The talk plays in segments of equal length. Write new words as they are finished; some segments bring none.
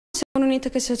ሰሞኑን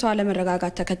የተከሰተው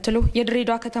አለመረጋጋት ተከትሎ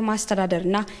የድሬዳዋ ከተማ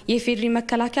አስተዳደርና የፌድሪ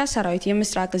መከላከያ ሰራዊት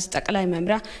የምስራቅ እዝ ጠቅላይ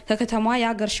መምሪያ ከከተማዋ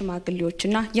የአገር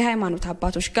ሽማግሌዎችና የሃይማኖት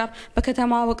አባቶች ጋር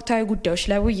በከተማዋ ወቅታዊ ጉዳዮች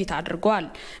ላይ ውይይት አድርገዋል።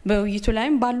 በውይይቱ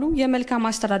ላይም ባሉ የመልካም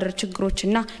አስተዳደር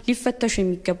ችግሮችና ሊፈተሹ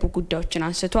የሚገቡ ጉዳዮችን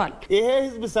አንስተዋል። ይሄ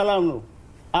ህዝብ ሰላም ነው፣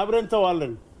 አብረን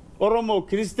ተዋለን። ኦሮሞ፣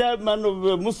 ክርስቲያን፣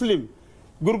 ሙስሊም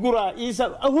ጉርጉራ ኢሳ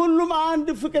ሁሉም አንድ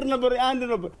ፍቅር ነበር፣ አንድ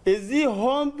ነበር። እዚህ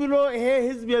ሆን ብሎ ይሄ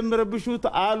ህዝብ የሚረብሹት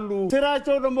አሉ።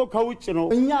 ስራቸው ደግሞ ከውጭ ነው።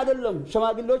 እኛ አይደለም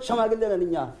ሸማግሌዎች ሸማግሌ ነን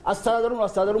እኛ።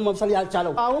 አስተዳደሩን መምሰል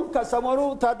ያልቻለው አሁን ከሰሞኑ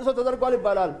ታድሶ ተደርጓል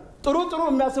ይባላል። ጥሩ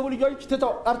የሚያስቡ ልጆች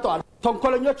ትተው ቀርተዋል።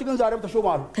 ተንኮለኞች ግን ዛሬም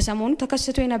ተሾማሉ። ከሰሞኑ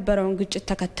ተከስቶ የነበረውን ግጭት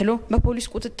ተከትሎ በፖሊስ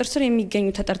ቁጥጥር ስር የሚገኙ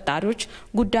ተጠርጣሪዎች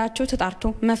ጉዳያቸው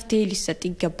ተጣርቶ መፍትሄ ሊሰጥ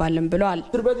ይገባልም ብለዋል።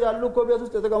 እስር ቤት ያሉ እኮ ቤት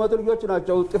ውስጥ የተቀመጡ ልጆች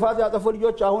ናቸው። ጥፋት ያጠፉ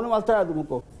ልጆች አሁንም አልተያዙም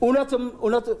እኮ።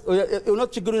 እውነት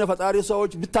ችግሩን የፈጣሪ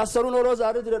ሰዎች ቢታሰሩ ኖሮ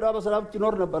ዛሬ ድሬዳዋ በሰላም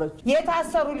ትኖር ነበረች።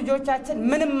 የታሰሩ ልጆቻችን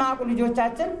ምንም ማቁ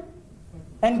ልጆቻችን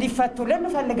እንዲፈቱልን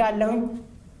እንፈልጋለሁ።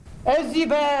 እዚህ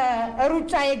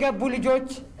በሩጫ የገቡ ልጆች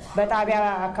በጣቢያ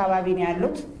አካባቢ ነው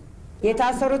ያሉት።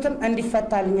 የታሰሩትም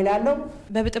እንዲፈታልኝ ይላልው።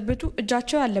 በብጥብጡ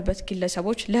እጃቸው ያለበት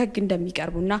ግለሰቦች ለህግ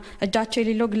እንደሚቀርቡና እጃቸው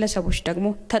የሌለው ግለሰቦች ደግሞ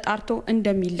ተጣርቶ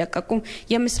እንደሚለቀቁም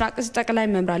የምስራቅ እዝ ጠቅላይ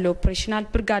መምሪያ ለኦፕሬሽናል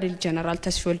ብርጋዴር ጀነራል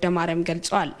ተስፋ ወልደማርያም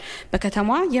ገልጸዋል።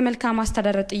 በከተማዋ የመልካም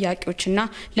አስተዳደር ጥያቄዎችና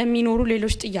ለሚኖሩ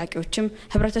ሌሎች ጥያቄዎችም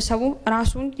ህብረተሰቡ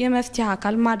ራሱን የመፍትሄ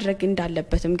አካል ማድረግ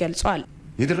እንዳለበትም ገልጸዋል።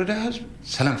 የድሬዳዋ ህዝብ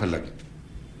ሰላም ፈላጊ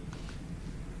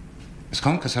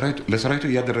እስካሁን ለሰራዊቱ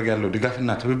እያደረገ ያለው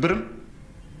ድጋፍና ትብብርም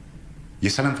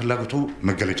የሰላም ፍላጎቱ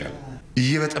መገለጫ ነው።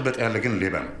 እየበጠበጠ ያለ ግን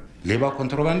ሌባ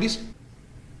ኮንትሮባንዲስ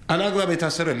አላግባብ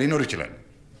የታሰረ ሊኖር ይችላል።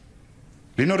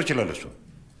 እሱ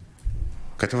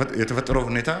የተፈጠረው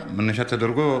ሁኔታ መነሻ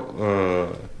ተደርጎ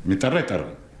ይጣራል።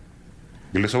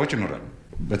 ግለሰቦች ይኖራሉ።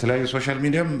 በተለያዩ ሶሻል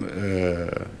ሚዲያም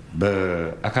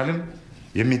በአካልም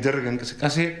የሚደረግ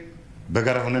እንቅስቃሴ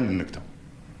በጋራ ሆነን እንግታው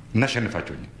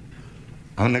እናሸንፋቸው።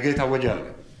 አሁን ነገ የታወጀ አለ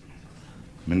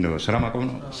ምንድነው?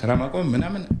 ስራ ማቆም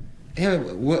ምናምን ይሄ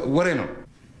ወሬ ነው።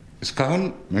 እስካሁን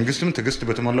መንግስትም ትግስት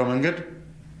በተሞላው መንገድ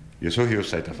የሰው ህይወት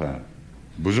ሳይጠፋ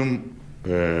ብዙም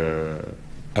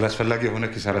አላስፈላጊ የሆነ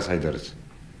ኪሳራ ሳይደርስ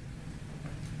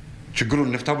ችግሩን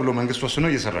ንፍታ ብሎ መንግስት ወስኖ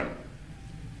እየሰራ ነው።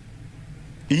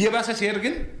 እየባሰ ሲሄድ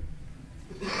ግን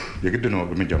የግድ ነው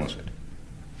እርምጃ መውሰድ።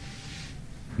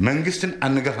 መንግስትን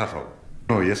አንገፋፋው።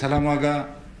 የሰላም ዋጋ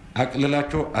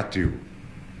አቅልላቸው አትዩ።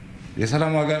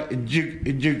 የሰላም ዋጋ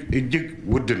እጅግ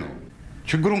ውድ ነው።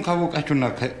 ችግሩን ካወቃችሁና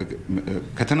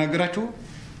ከተናገራችሁ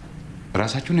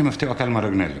ራሳችሁን የመፍትሄው አካል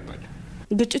ማድረግ ነው ያለባችሁ።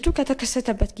 ግጭቱ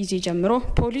ከተከሰተበት ጊዜ ጀምሮ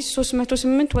ፖሊስ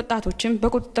 308 ወጣቶችን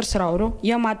በቁጥጥር ስር አውሎ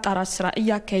የማጣራት ስራ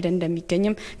እያካሄደ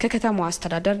እንደሚገኝም ከከተማው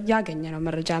አስተዳደር ያገኘነው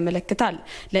መረጃ ያመለክታል።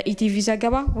 ለኢቲቪ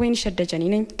ዘገባ ወይንሸት ደጀኔ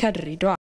ነኝ ከድሬዳዋ።